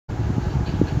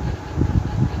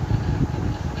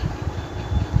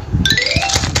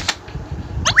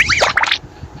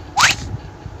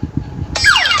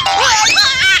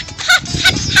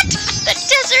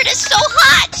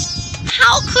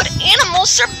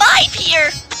survive here.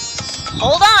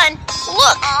 Hold on.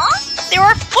 Look, there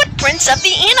are footprints of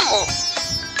the animal.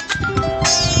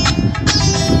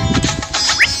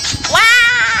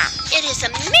 Wow! It is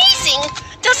amazing!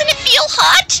 Doesn't it feel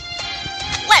hot?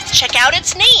 Let's check out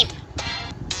its name.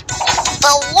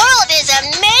 The world is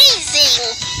amazing!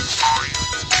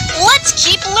 Let's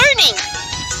keep learning.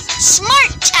 Smart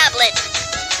tablet,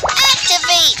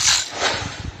 activate!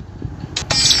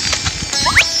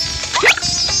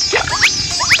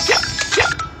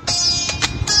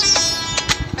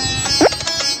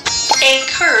 A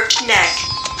curved neck.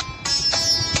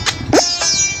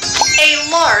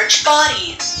 A large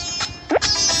body.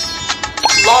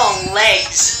 Long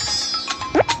legs.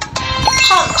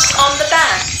 Humps on the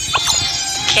back.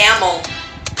 Camel.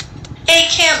 A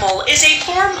camel is a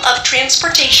form of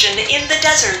transportation in the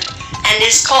desert and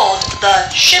is called the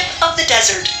ship of the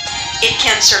desert. It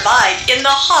can survive in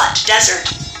the hot desert.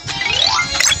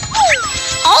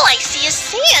 All I see is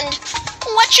sand.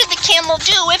 What should the camel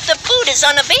do if the food is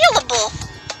unavailable?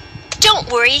 Don't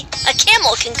worry, a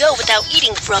camel can go without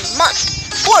eating for a month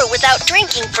or without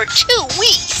drinking for 2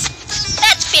 weeks.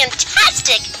 That's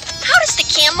fantastic! How does the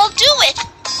camel do it?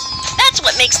 That's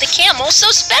what makes the camel so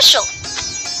special.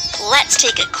 Let's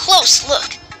take a close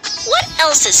look. What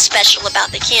else is special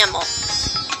about the camel?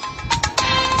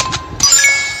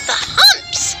 The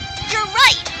humps! You're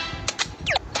right!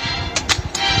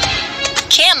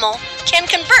 Camel can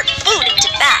convert food into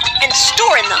fat and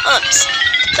store in the humps.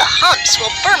 The humps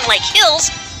will firm like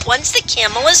hills once the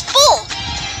camel is full.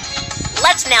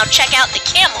 Let's now check out the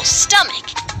camel's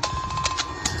stomach.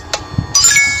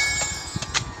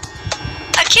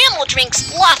 A camel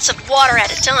drinks lots of water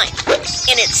at a time.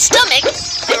 In its stomach,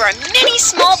 there are many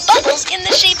small bubbles in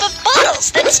the shape of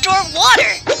bottles that store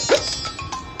water.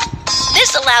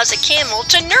 This allows a camel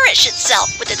to nourish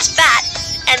itself with its fat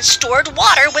and stored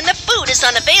water when the food is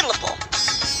unavailable.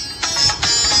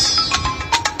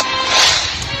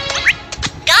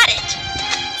 Got it!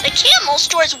 The camel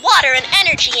stores water and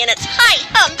energy in its high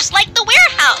humps like the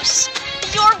warehouse.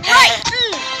 You're right!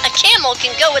 A camel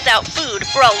can go without food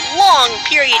for a long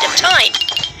period of time,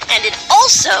 and it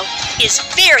also is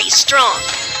very strong.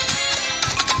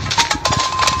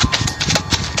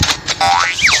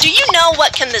 Do you know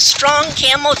what can the strong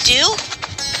camel do?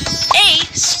 A.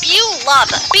 Spew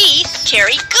lava. B.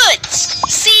 Carry goods.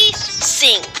 C.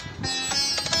 Sing.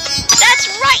 That's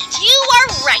right! You are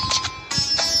right!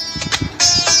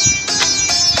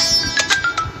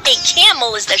 A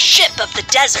camel is the ship of the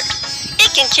desert.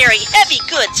 It can carry heavy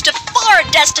goods to far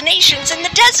destinations in the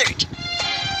desert.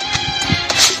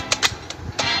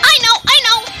 I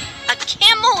know! A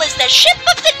camel is the ship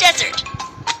of the desert.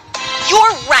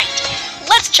 You're right.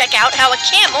 Let's check out how a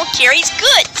camel carries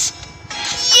goods.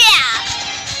 Yeah!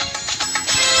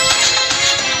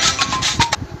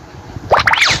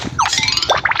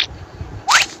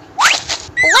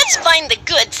 Let's find the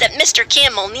goods that Mr.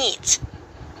 Camel needs.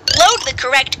 Load the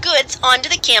correct goods onto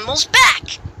the camel's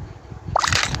back.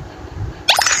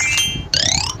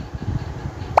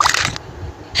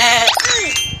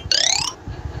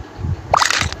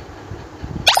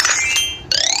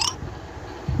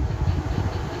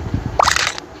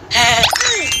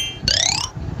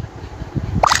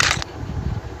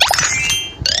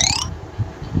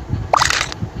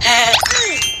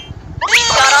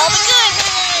 Got all the goods.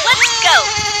 Let's go.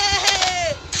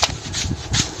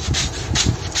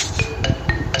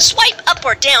 Swipe up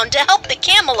or down to help the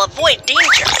camel avoid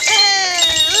danger.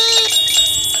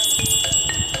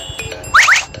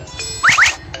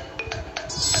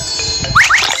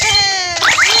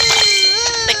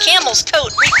 The camel's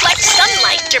coat reflects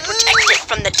sunlight to protect it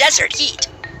from the desert heat.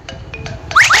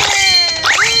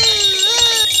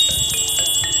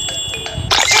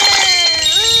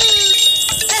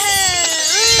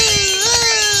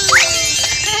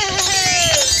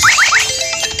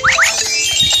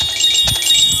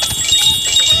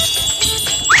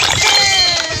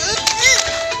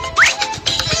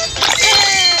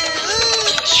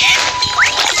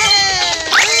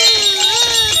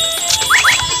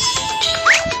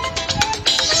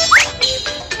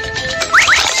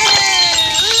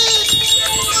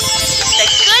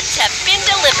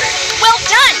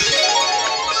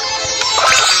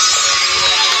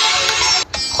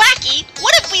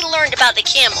 About the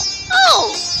camel. Oh,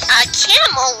 a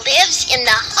camel lives in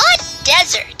the hot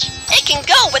desert. It can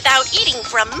go without eating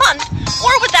for a month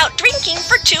or without drinking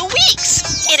for 2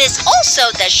 weeks. It is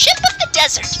also the ship of the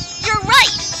desert. You're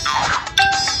right.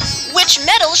 Which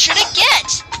medal should it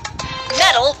get?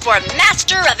 Medal for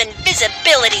Master of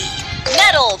Invisibility.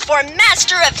 Medal for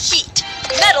Master of Heat.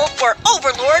 Medal for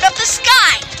Overlord of the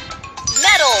Sky.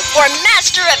 Medal for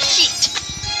Master of Heat.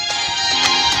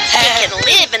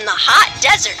 in the hot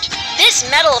desert. This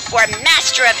medal for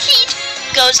Master of Heat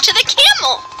goes to the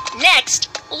camel. Next,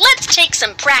 let's take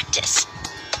some practice.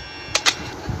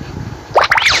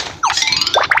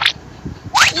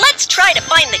 Let's try to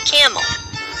find the camel.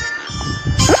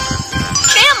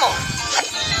 Camel.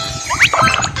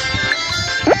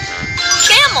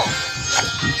 Camel.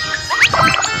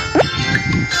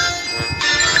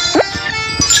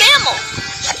 Camel.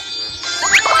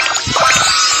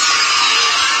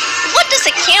 What does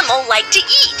a camel like to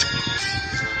eat?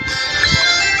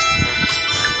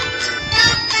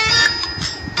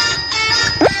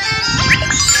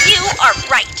 You are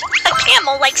right. A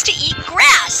camel likes to eat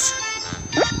grass.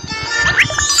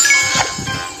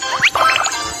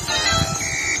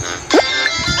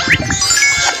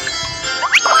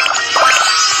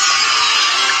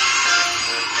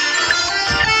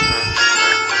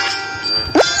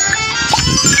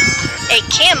 A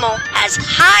camel has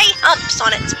high humps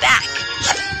on its back.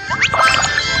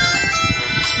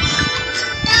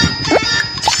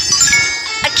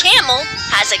 A camel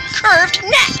has a curved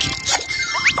neck.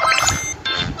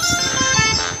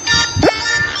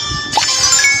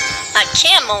 A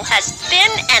camel has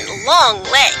thin and long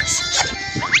legs.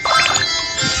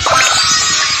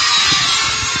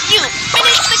 You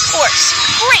finished the course.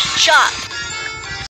 Great job!